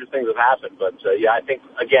 Stranger things have happened. But I think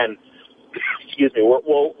again, excuse me,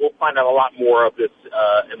 we'll find out a lot more of this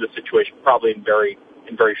in this situation probably in very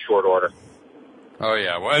short order. Oh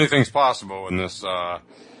yeah, well anything's possible in this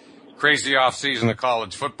crazy off season of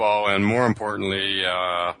college football, and more importantly,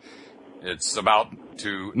 it's about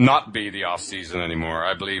to not be the off season anymore.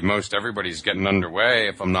 I believe most everybody's getting underway,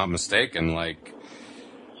 if I'm not mistaken, like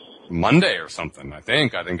Monday or something. I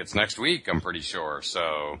think it's next week, I'm pretty sure.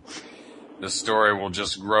 So this story will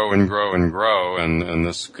just grow and grow and grow, and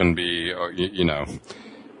this can be,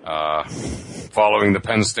 following the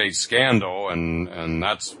Penn State scandal, and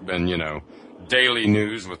that's been, daily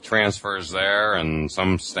news with transfers there, and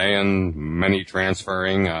some staying, many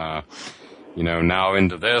transferring, now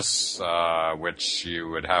into this, which you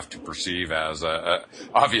would have to perceive as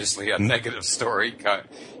obviously a negative story, at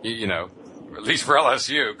least for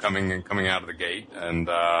LSU coming out of the gate. And,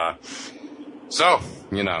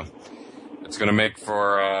 it's going to make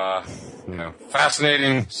for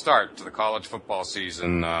fascinating start to the college football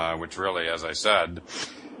season, which really, as I said,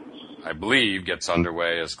 I believe gets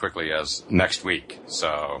underway as quickly as next week.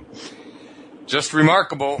 So just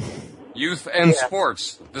remarkable. Youth and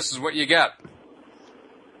sports. This is what you get.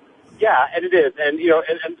 Yeah, and it is. And,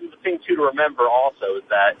 and the thing too to remember also is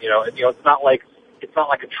that, it's not like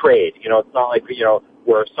a trade. It's not like,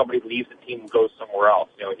 where somebody leaves the team and goes somewhere else.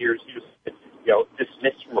 Here's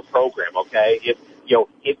dismissed from a program, okay? If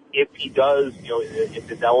he does, if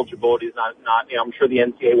his eligibility is not, I'm sure the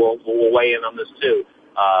NCAA will weigh in on this too.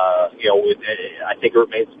 I think it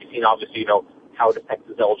remains to be seen, obviously, how it affects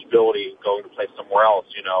his eligibility going to play somewhere else.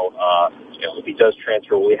 If he does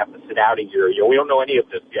transfer, will he have to sit out a year? We don't know any of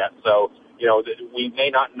this yet. So, we may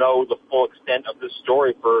not know the full extent of this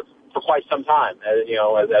story for quite some time. As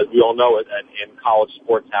we all know in college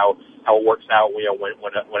sports, how it works out, when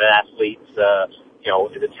an athlete, is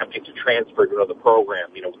attempting to transfer to another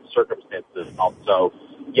program, with the circumstances involved. So,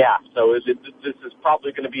 this is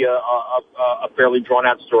probably going to be a fairly drawn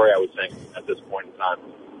out story, I would think, at this point in time.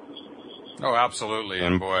 Oh, absolutely.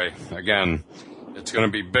 And boy, again, it's going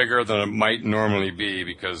to be bigger than it might normally be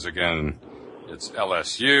because, again, it's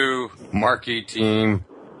LSU, marquee team,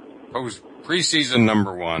 preseason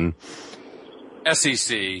number 1,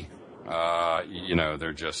 SEC,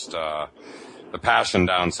 they're just, the passion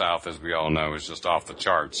down south, as we all know, is just off the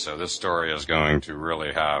charts. So this story is going to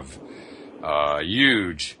really have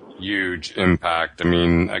huge impact. I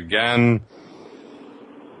mean, again,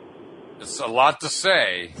 it's a lot to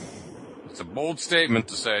say. It's a bold statement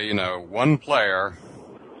to say, one player,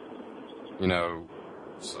 a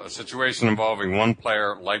situation involving one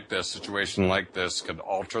player like this, situation like this could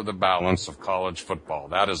alter the balance of college football.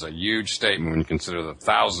 That is a huge statement when you consider the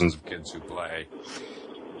thousands of kids who play.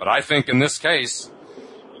 But I think in this case,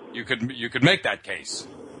 you could make that case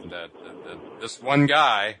that this one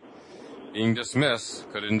guy being dismissed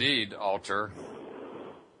could indeed alter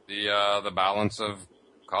the balance of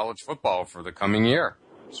college football for the coming year.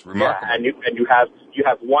 It's remarkable. Yeah, and you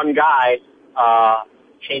have one guy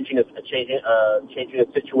changing a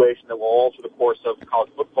situation that will alter the course of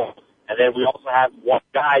college football, and then we also have one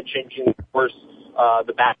guy changing the course,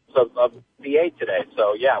 the balance of the NBA today.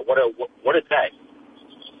 So yeah, what a day.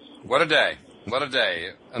 What a day. What a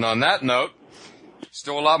day. And on that note,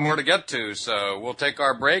 still a lot more to get to, so we'll take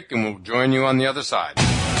our break and we'll join you on the other side.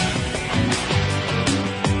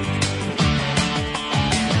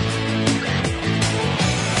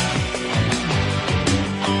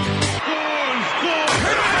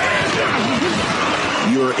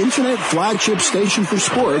 internet flagship station for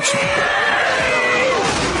sports,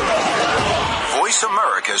 Voice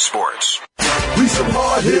America Sports. We some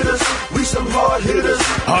hard hitters. We some hard hitters.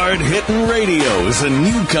 Hard Hittin' Radio is a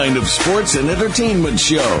new kind of sports and entertainment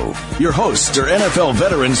show. Your hosts are NFL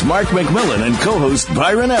veterans Mark McMillan and co-host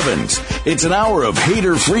Byron Evans. It's an hour of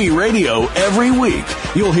hater-free radio every week.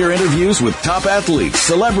 You'll hear interviews with top athletes,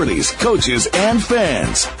 celebrities, coaches, and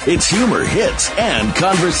fans. It's humor, hits, and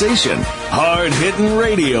conversation. Hard Hittin'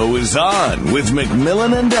 Radio is on with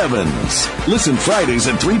McMillan and Evans. Listen Fridays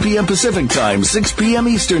at 3 p.m. Pacific Time, 6 p.m.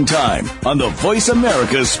 Eastern Time on the Voice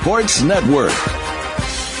America Sports Network.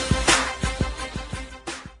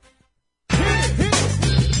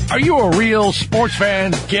 Are you a real sports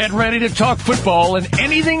fan? Get ready to talk football and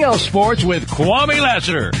anything else sports with Kwame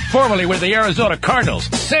Lassiter, formerly with the Arizona Cardinals,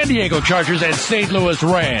 San Diego Chargers, and St. Louis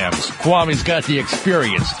Rams. Kwame's got the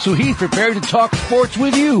experience, so he's prepared to talk sports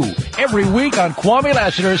with you every week on Kwame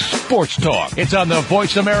Lassiter's Sports Talk. It's on the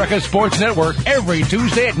Voice America Sports Network every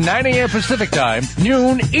Tuesday at 9 a.m. Pacific Time,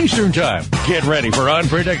 noon Eastern Time. Get ready for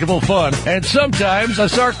unpredictable fun and sometimes a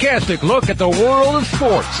sarcastic look at the world of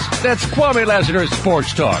sports. That's Kwame Lassiter's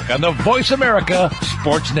Sports Talk on the Voice America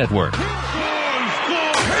Sports Network.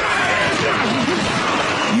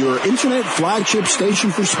 Your internet flagship station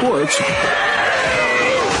for sports,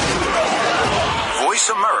 Voice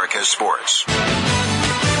America Sports.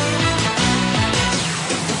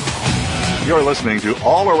 You're listening to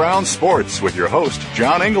All Around Sports with your host,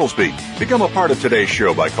 John Inglesby. Become a part of today's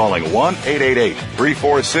show by calling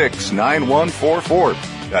 1-888-346-9144.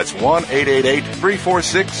 That's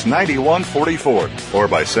 1-888-346-9144. Or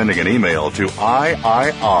by sending an email to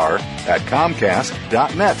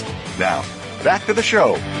iir@comcast.net. Now, back to the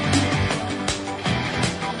show.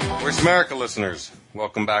 Voice America listeners,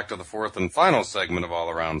 welcome back to the fourth and final segment of All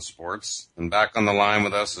Around Sports. And back on the line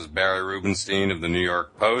with us is Barry Rubenstein of the New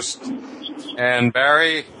York Post. And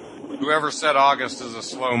Barry, whoever said August is a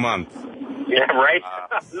slow month? Yeah, right.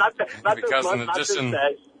 Not because this month, in addition,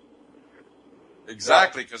 not this day.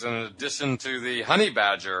 Exactly, because in addition to the Honey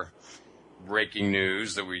Badger breaking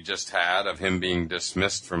news that we just had of him being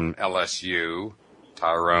dismissed from LSU,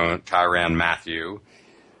 Tyrann Mathieu,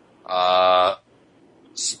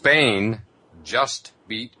 Spain just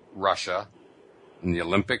beat Russia in the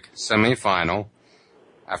Olympic semifinal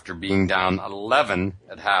after being down 11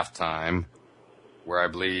 at halftime, where I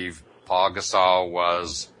believe Paul Gasol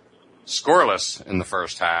was scoreless in the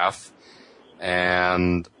first half,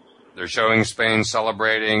 and they're showing Spain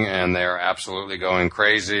celebrating, and they're absolutely going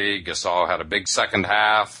crazy. Gasol had a big second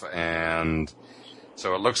half, and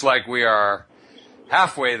so it looks like we are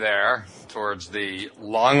halfway there towards the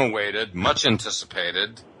long-awaited,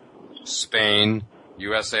 much-anticipated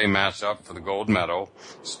Spain-USA matchup for the gold medal.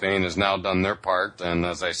 Spain has now done their part, and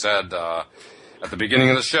as I said at the beginning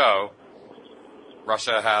of the show,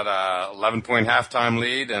 Russia had a 11-point halftime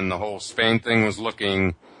lead, and the whole Spain thing was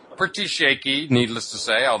looking pretty shaky, needless to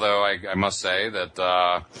say, although I must say that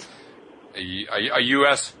a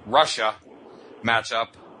U.S.-Russia matchup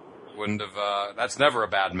wouldn't have, that's never a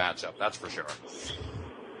bad matchup, that's for sure.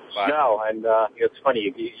 But, no, and it's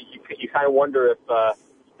funny, you kind of wonder if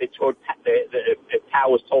if Tao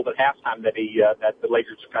was told at halftime that that the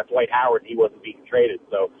Lakers got Dwight Howard and he wasn't being traded,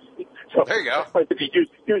 so there you go. He was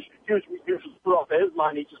threw off his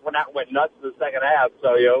mind. He just went out and went nuts in the second half.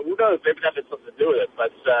 So, who knows? Maybe that had something to do with it.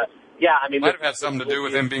 But, yeah, I mean. Might have had something to do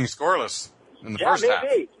with him being scoreless in the first half.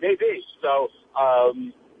 Maybe. So,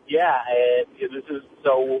 this is,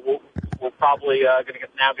 so we're probably going to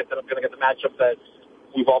get the matchup that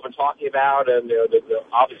we've all been talking about. And,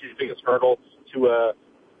 obviously the biggest hurdle to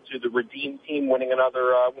the redeemed team winning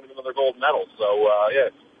another gold medal. So,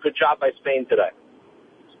 good job by Spain today.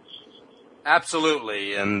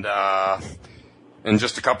 Absolutely, and in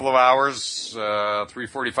just a couple of hours,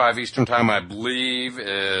 3:45 Eastern Time, I believe,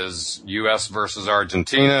 is U.S. versus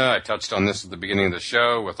Argentina. I touched on this at the beginning of the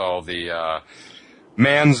show with all the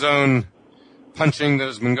man zone punching that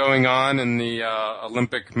has been going on in the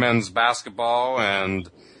Olympic men's basketball, and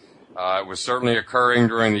it was certainly occurring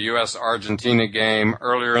during the U.S.-Argentina game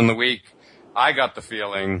earlier in the week. I got the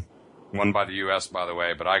feeling, won by the U.S., by the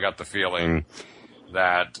way, but I got the feeling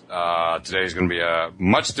that today is going to be a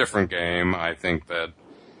much different game. I think that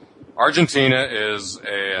Argentina is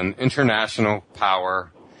an international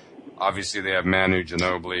power. Obviously, they have Manu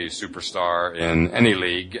Ginobili, superstar in any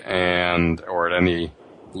league or at any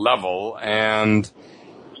level. And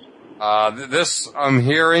this, I'm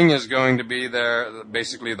hearing, is going to be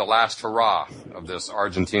basically the last hurrah of this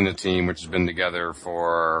Argentina team, which has been together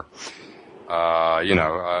for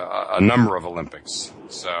a number of Olympics.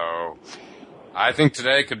 So I think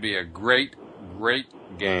today could be a great great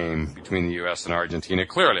game between the U.S. and Argentina.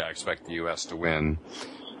 Clearly, I expect the U.S. to win.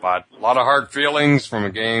 But a lot of hard feelings from a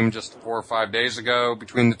game just 4 or 5 days ago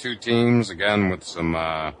between the two teams, again with some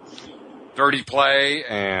dirty play.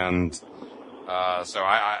 And so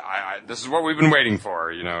this is what we've been waiting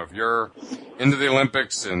for. You know, if you're into the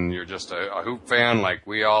Olympics and you're just a hoop fan like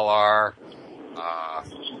we all are,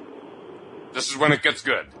 this is when it gets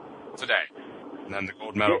good, today. And then the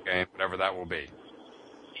gold medal game, whatever that will be.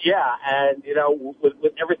 Yeah, and, you know, with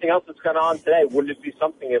everything else that's gone on today, wouldn't it be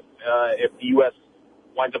something if the U.S.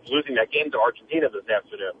 winds up losing that game to Argentina this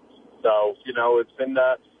afternoon? So, you know, it's been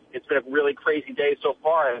a really crazy day so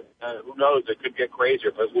far, and who knows, it could get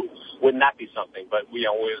crazier, but wouldn't that be something? But, you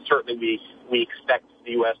know, certainly we expect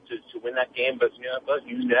the U.S. to win that game, but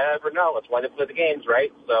you never know. That's why they play the games,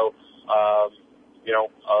 right? So, you know,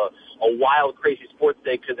 a wild, crazy sports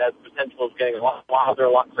day could have the potential of getting a lot wilder,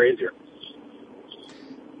 a lot crazier.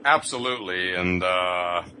 Absolutely, and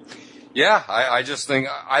I just think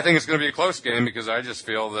it's going to be a close game because I just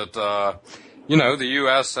feel that you know, the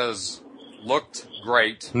U.S. has looked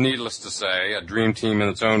great, needless to say, a dream team in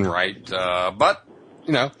its own right. But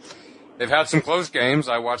you know, they've had some close games.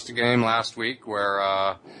 I watched a game last week where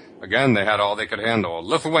again they had all they could handle.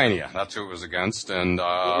 Lithuania, that's who it was against, and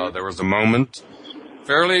there was a moment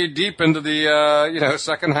fairly deep into the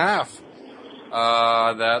second half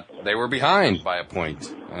that they were behind by a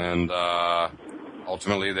point. And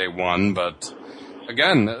ultimately they won, but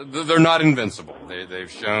again, they're not invincible. They've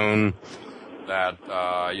shown that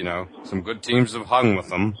some good teams have hung with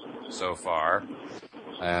them so far,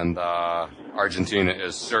 and Argentina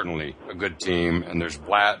is certainly a good team, and there's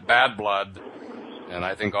bad blood, and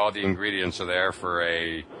I think all the ingredients are there for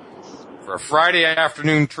a Friday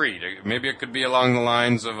afternoon treat. Maybe it could be along the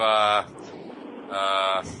lines of I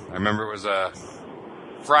remember it was a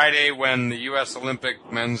Friday when the U.S.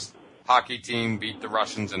 Olympic men's hockey team beat the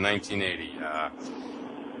Russians in 1980.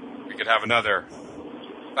 We could have another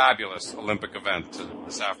fabulous Olympic event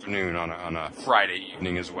this afternoon on a Friday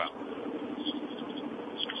evening as well.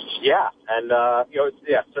 Yeah, and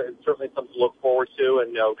it's certainly something to look forward to,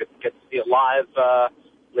 and get to see it live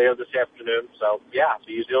later this afternoon. So yeah,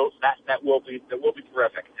 that will be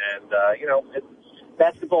terrific. And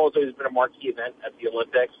basketball has always been a marquee event at the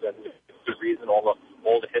Olympics, and good reason.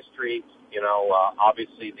 All the history,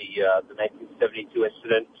 obviously the 1972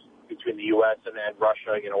 incident between the U.S. and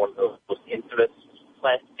Russia, one of the most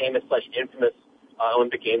famous/infamous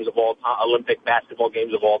Olympic games of all time, Olympic basketball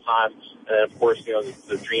games of all time. And of course,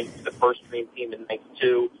 the first dream team in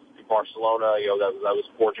 '92 in Barcelona, that was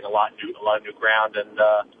forging a lot of new ground. And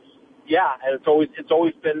and it's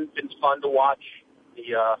always been fun to watch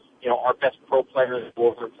our best pro players go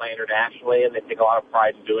over and play internationally, and they take a lot of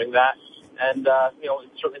pride in doing that. And, it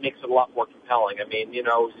certainly makes it a lot more compelling. I mean, you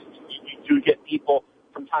do get people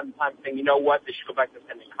from time to time saying, you know what, they should go back to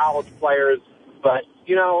sending college players. But,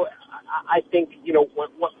 I think,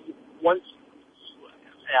 once,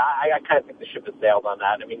 I kind of think the ship has sailed on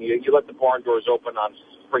that. I mean, you let the barn doors open on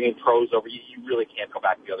bringing pros over, you really can't go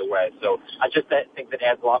back the other way. So I just think that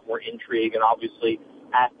adds a lot more intrigue, and obviously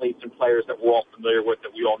athletes and players that we're all familiar with,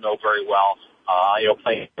 that we all know very well,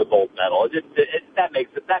 playing for the gold medal. That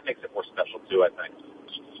makes it more special too, I think.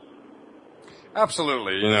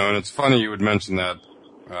 Absolutely, and it's funny you would mention that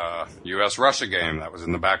U.S.-Russia game. That was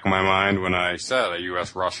in the back of my mind when I said a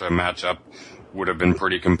U.S.-Russia matchup would have been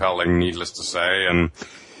pretty compelling, needless to say. And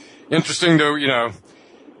interesting to,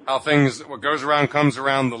 how what goes around comes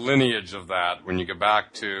around, the lineage of that. When you get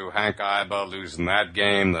back to Hank Iba losing that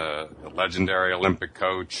game, the legendary Olympic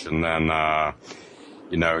coach, and then,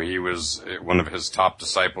 he was, one of his top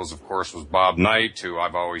disciples, of course, was Bob Knight, who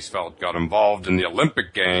I've always felt got involved in the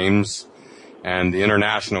Olympic Games and the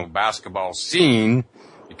international basketball scene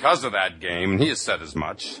because of that game, and he has said as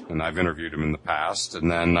much, and I've interviewed him in the past,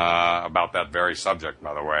 and then about that very subject,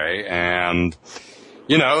 by the way, and,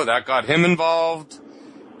 that got him involved,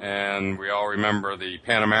 and we all remember the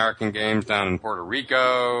Pan American Games down in Puerto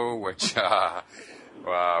Rico, which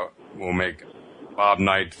will make Bob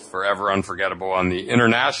Knight forever unforgettable on the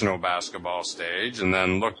international basketball stage, and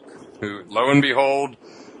then lo and behold,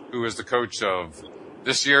 who is the coach of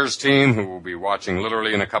this year's team, who will be watching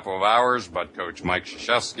literally in a couple of hours, but Coach Mike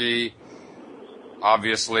Krzyzewski.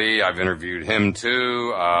 Obviously, I've interviewed him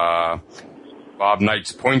too. Bob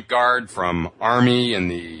Knight's point guard from Army in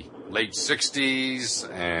the late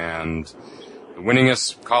 60s, and the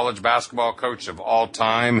winningest college basketball coach of all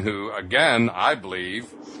time, who, again, I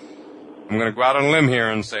believe, I'm going to go out on a limb here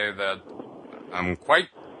and say that I'm quite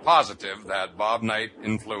positive that Bob Knight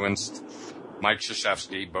influenced Mike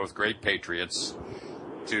Krzyzewski, both great Patriots,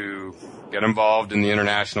 to get involved in the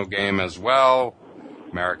international game as well.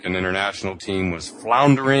 American international team was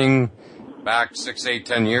floundering back 6, 8,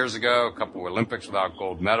 10 years ago. A couple of Olympics without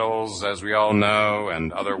gold medals, as we all know,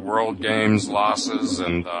 and other World Games losses.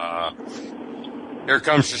 And here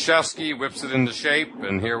comes Krzyzewski, whips it into shape,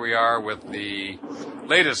 and here we are with the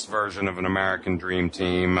latest version of an American Dream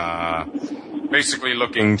Team, basically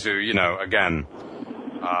looking to, again,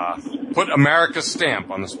 put America's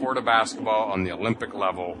stamp on the sport of basketball on the Olympic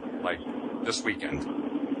level, like this weekend.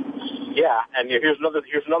 Yeah, and here's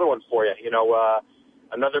another one for you.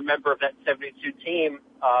 Another member of that 72 team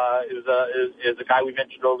is a guy we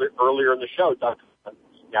mentioned earlier in the show, Doug.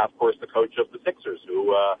 Now, of course, the coach of the Sixers,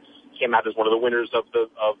 who came out as one of the winners of the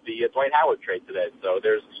Dwight Howard trade today. So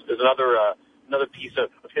there's another piece of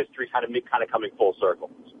history kind of coming full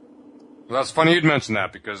circle. Well, that's funny you'd mention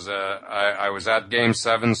that, because I was at Game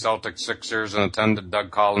 7, Celtics-Sixers, and attended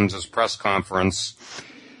Doug Collins' press conference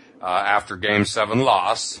after Game 7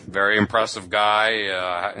 loss. Very impressive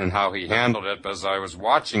guy in how he handled it. But as I was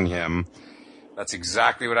watching him, that's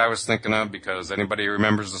exactly what I was thinking of, because anybody who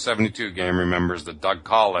remembers the 72 game remembers that Doug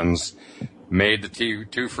Collins made the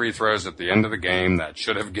two free throws at the end of the game that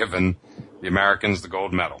should have given the Americans the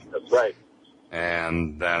gold medal. That's right.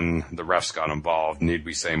 And then the refs got involved. Need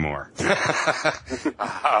we say more? That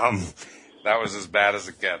was as bad as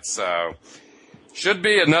it gets. So should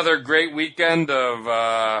be another great weekend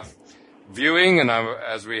of viewing. And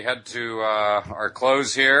as we head to our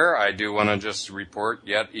close here, I do want to just report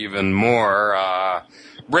yet even more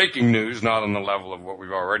breaking news, not on the level of what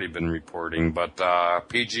we've already been reporting, but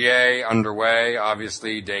PGA underway,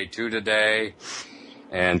 obviously, day 2 today.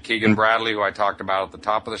 And Keegan Bradley, who I talked about at the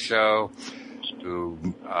top of the show,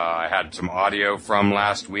 who I had some audio from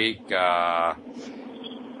last week,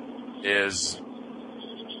 is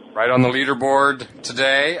right on the leaderboard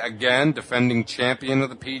today, again, defending champion of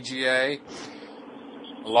the PGA,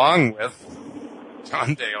 along with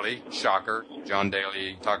John Daly. Shocker. John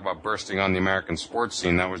Daly, talk about bursting on the American sports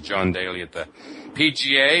scene. That was John Daly at the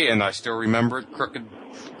PGA, and I still remember it,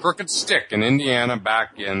 Crooked Stick in Indiana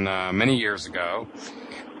back in many years ago.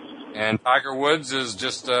 And Tiger Woods is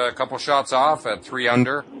just a couple shots off at 3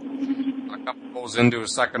 under, a couple holes into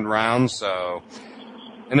his second round. So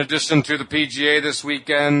in addition to the PGA this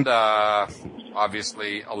weekend,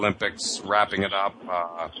 obviously Olympics wrapping it up.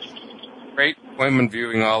 Great appointment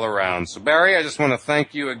viewing all around. So Barry, I just want to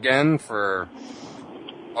thank you again for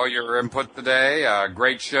all your input today.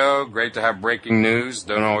 Great show. Great to have breaking news.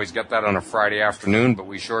 Don't always get that on a Friday afternoon, but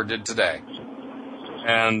we sure did today.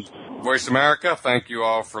 And Voice America, thank you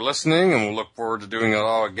all for listening, and we'll look forward to doing it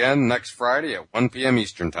all again next Friday at 1 p.m.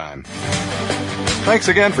 Eastern Time. Thanks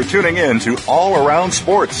again for tuning in to All Around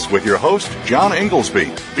Sports with your host, John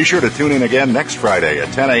Inglesby. Be sure to tune in again next Friday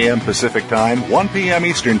at 10 a.m. Pacific Time, 1 p.m.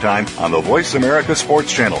 Eastern Time on the Voice America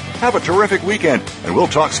Sports Channel. Have a terrific weekend, and we'll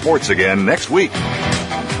talk sports again next week.